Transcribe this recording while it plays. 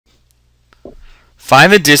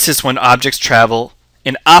Find the distance when objects travel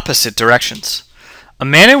in opposite directions. A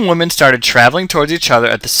man and woman started traveling towards each other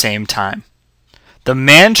at the same time. The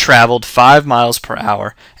man traveled 5 miles per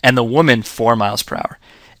hour and the woman 4 miles per hour.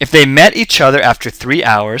 If they met each other after 3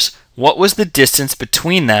 hours, what was the distance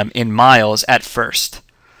between them in miles at first?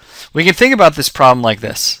 We can think about this problem like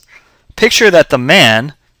this. Picture that the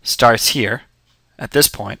man starts here at this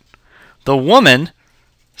point. The woman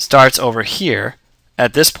starts over here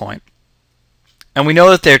at this point. And we know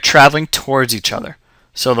that they're traveling towards each other.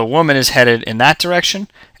 So the woman is headed in that direction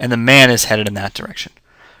and the man is headed in that direction.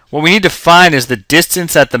 What we need to find is the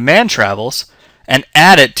distance that the man travels and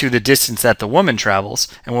add it to the distance that the woman travels,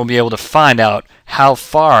 and we'll be able to find out how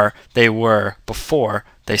far they were before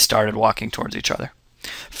they started walking towards each other.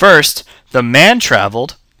 First, the man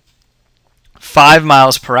traveled 5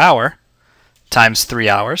 miles per hour times 3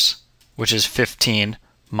 hours, which is 15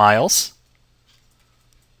 miles.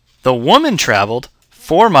 The woman traveled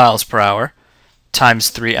 4 miles per hour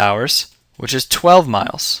times 3 hours, which is 12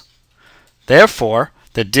 miles. Therefore,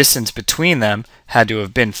 the distance between them had to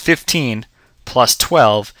have been 15 plus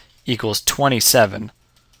 12 equals 27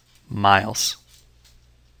 miles.